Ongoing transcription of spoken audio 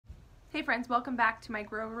Hey friends, welcome back to my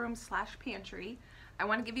grow room slash pantry. I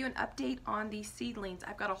want to give you an update on these seedlings.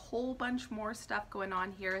 I've got a whole bunch more stuff going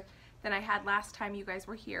on here than I had last time you guys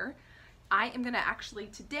were here. I am going to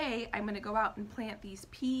today, I'm going to go out and plant these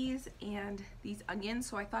peas and these onions.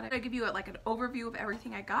 So I thought I'd give you an overview of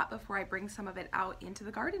everything I got before I bring some of it out into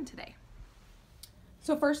the garden today.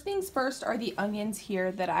 So first things first are the onions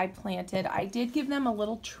here that I planted. I did give them a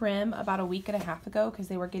little trim about a week and a half ago because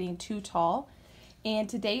they were getting too tall. And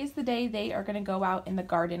today is the day they are going to go out in the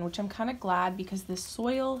garden, which I'm kind of glad because the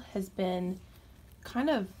soil has been kind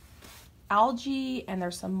of algae and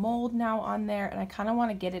there's some mold now on there, and I kind of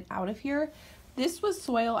want to get it out of here. This was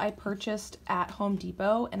soil I purchased at Home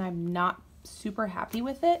Depot and I'm not super happy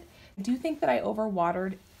with it. I do think that I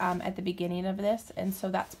overwatered at the beginning of this, and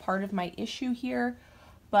so that's part of my issue here,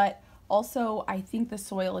 but also, I think the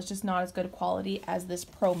soil is just not as good quality as this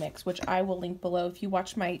Pro Mix, which I will link below. If you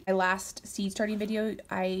watched my last seed starting video,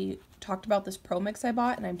 I talked about this Pro Mix I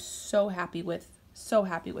bought, and I'm so happy with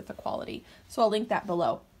the quality. So I'll link that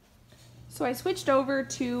below. So I switched over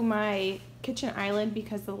to my kitchen island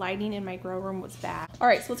because the lighting in my grow room was bad. All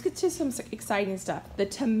right, so let's get to some exciting stuff. The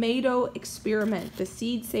tomato experiment, the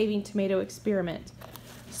seed-saving tomato experiment.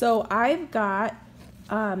 So I've got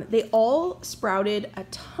they all sprouted a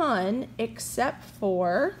ton except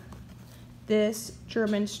for this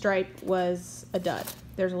German stripe was a dud.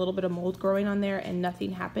 There's a little bit of mold growing on there and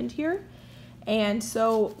nothing happened here. And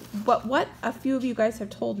so, but what a few of you guys have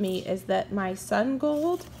told me is that my sun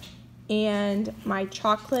gold and my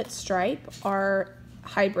chocolate stripe are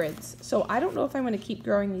hybrids. So I don't know if I'm going to keep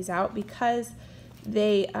growing these out because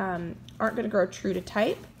they aren't going to grow true to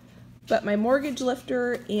type. But my mortgage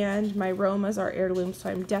lifter and my Romas are heirlooms, so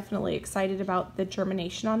I'm definitely excited about the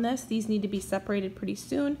germination on this. These need to be separated pretty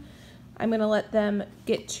soon. I'm going to let them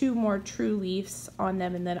get 2 more true leaves on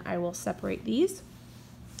them, and then I will separate these.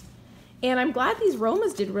 And I'm glad these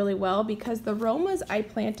Romas did really well because the Romas I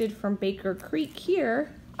planted from Baker Creek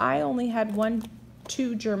here, I only had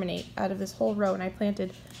 2 germinate out of this whole row, and I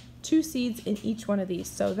planted 2 seeds in each one of these.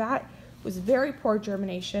 So that was very poor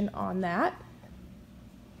germination on that.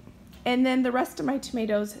 And then the rest of my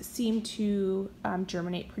tomatoes seem to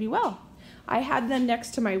germinate pretty well. I had them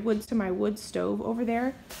next to my wood stove over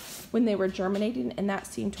there when they were germinating, and that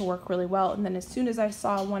seemed to work really well. And then as soon as I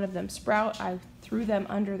saw one of them sprout, I threw them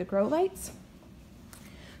under the grow lights.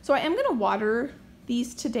 So I am going to water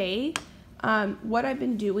these today. What I've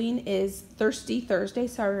been doing is Thirsty Thursday,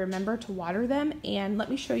 so I remember to water them, and let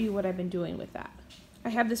me show you what I've been doing with that. I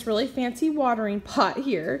have this really fancy watering pot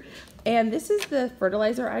here, and this is the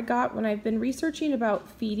fertilizer I got. When I've been researching about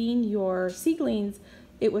feeding your seedlings,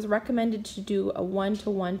 it was recommended to do a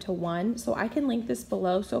 1-to-1-to-1, so I can link this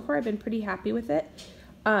below. So far I've been pretty happy with it.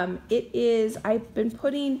 It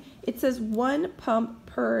says 1 pump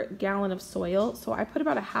per gallon of soil, so I put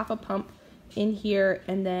about a half a pump in here,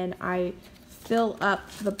 and then I fill up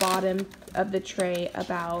the bottom of the tray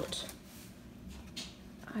about,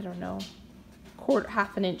 I don't know,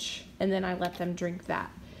 half an inch, and then I let them drink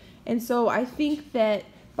that. And so I think that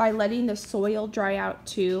by letting the soil dry out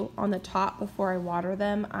too on the top before I water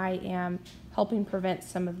them, I am helping prevent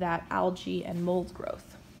some of that algae and mold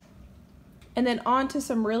growth. And then on to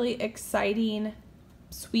some really exciting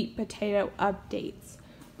sweet potato updates.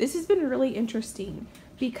 This has been really interesting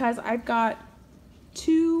because I've got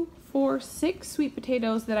 2, 4, 6 sweet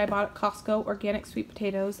potatoes that I bought at Costco, organic sweet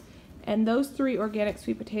potatoes, and those 3 organic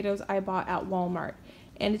sweet potatoes I bought at Walmart.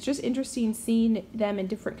 And it's just interesting seeing them in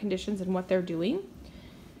different conditions and what they're doing.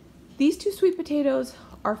 These 2 sweet potatoes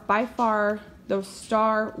are by far the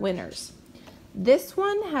star winners. This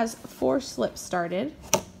one has 4 slips started,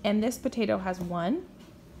 and this potato has 1.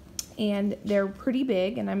 And they're pretty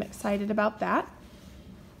big, and I'm excited about that.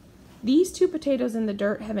 These 2 potatoes in the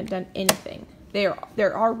dirt haven't done anything. There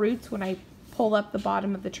are roots. When I pull up the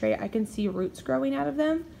bottom of the tray, I can see roots growing out of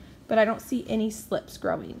them, but I don't see any slips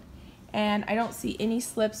growing. And I don't see any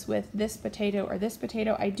slips with this potato or this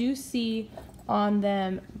potato. I do see on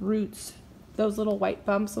them roots, those little white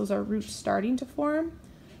bumps, those are roots starting to form,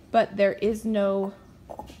 but there is no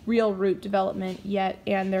real root development yet,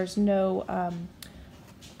 and there's no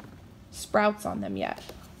sprouts on them yet.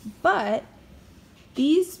 But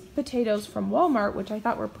these potatoes from Walmart, which I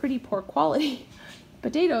thought were pretty poor quality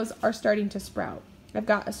potatoes, are starting to sprout. I've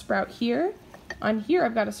got a sprout here. On here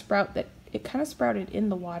I've got a sprout that it kind of sprouted in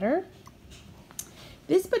the water.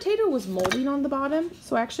 This potato was molding on the bottom,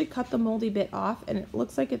 so I actually cut the moldy bit off, and it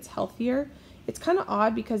looks like it's healthier. It's kind of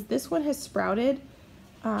odd because this one has sprouted,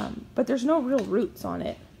 but there's no real roots on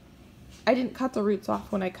it. I didn't cut the roots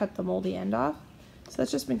off when I cut the moldy end off, so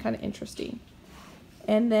that's just been kind of interesting.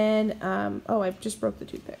 And then, oh, I just broke the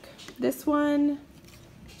toothpick. This one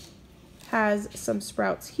has some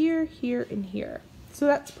sprouts here, here, and here. So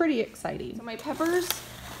that's pretty exciting. So my peppers,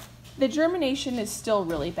 the germination is still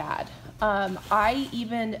really bad.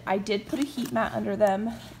 I did put a heat mat under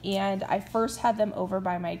them, and I first had them over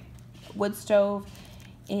by my wood stove,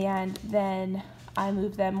 and then I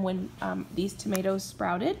moved them when these tomatoes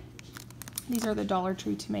sprouted. These are the Dollar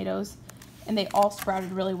Tree tomatoes, and they all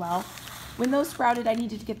sprouted really well. When those sprouted, I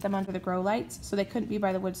needed to get them under the grow lights, so they couldn't be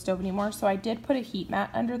by the wood stove anymore, so I did put a heat mat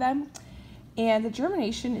under them, and the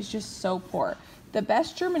germination is just so poor. The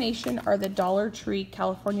best germination are the Dollar Tree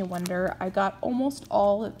California Wonder. I got almost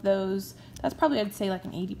all of those. That's probably, I'd say, like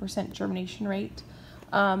an 80% germination rate.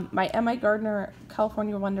 My Gardner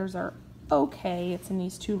California Wonders are okay. It's in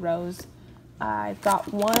these 2 rows. I've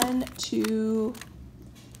got 1, 2,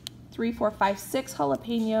 3, 4, 5, 6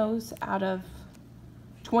 jalapenos out of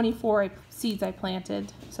 24 seeds I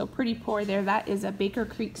planted. So pretty poor there. That is a Baker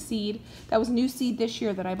Creek seed. That was new seed this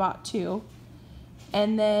year that I bought too.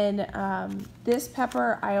 And then this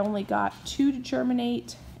pepper, I only got 2 to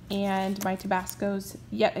germinate, and my Tabascos,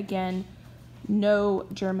 yet again, no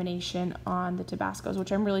germination on the Tabascos,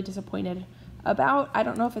 which I'm really disappointed about. I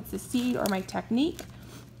don't know if it's the seed or my technique,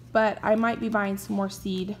 but I might be buying some more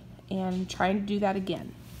seed and trying to do that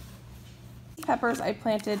again. Peppers I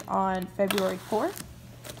planted on February 4th,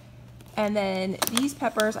 and then these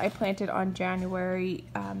peppers I planted on January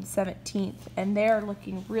 17th, and they're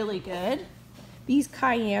looking really good. These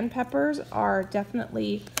cayenne peppers are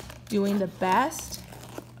definitely doing the best.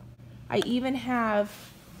 I even have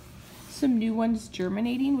some new ones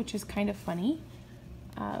germinating, which is kind of funny.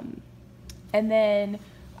 And then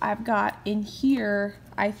I've got in here,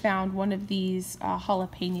 I found one of these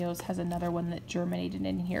jalapenos has another one that germinated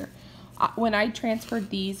in here. When I transferred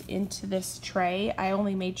these into this tray, I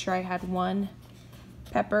only made sure I had 1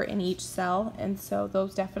 pepper in each cell, and so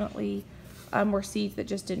those definitely were seeds that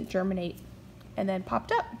just didn't germinate and then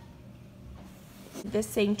popped up. This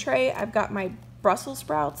same tray, I've got my Brussels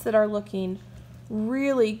sprouts that are looking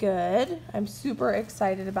really good. I'm super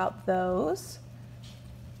excited about those.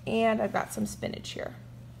 And I've got some spinach here.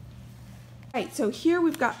 All right, so here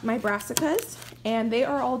we've got my brassicas, and they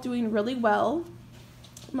are all doing really well.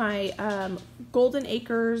 My Golden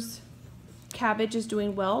Acres cabbage is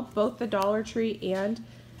doing well, both the Dollar Tree and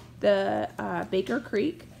the Baker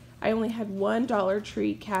Creek. I only had 1 Dollar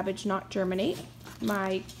Tree cabbage not germinate.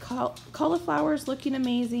 My cauliflower is looking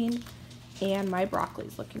amazing, and my broccoli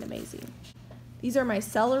is looking amazing. These are my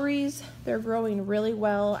celeries. They're growing really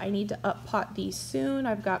well. I need to up pot these soon.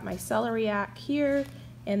 I've got my celeriac here,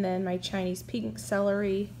 and then my Chinese pink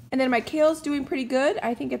celery. And then my kale's doing pretty good.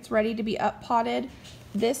 I think it's ready to be up potted.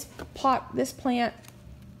 This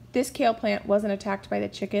kale plant wasn't attacked by the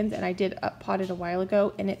chickens, and I did up pot it a while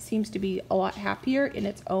ago, and it seems to be a lot happier in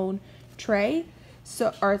its own tray,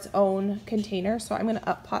 or its own container. So I'm gonna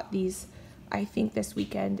up pot these, I think, this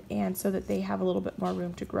weekend, and so that they have a little bit more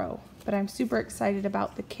room to grow. But I'm super excited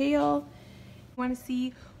about the kale. Want to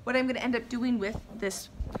see what I'm gonna end up doing with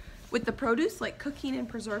the produce, like cooking and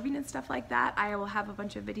preserving and stuff like that. I will have a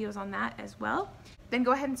bunch of videos on that as well. Then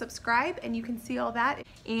go ahead and subscribe, and you can see all that.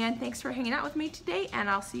 And thanks for hanging out with me today, and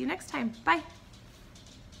I'll see you next time. Bye.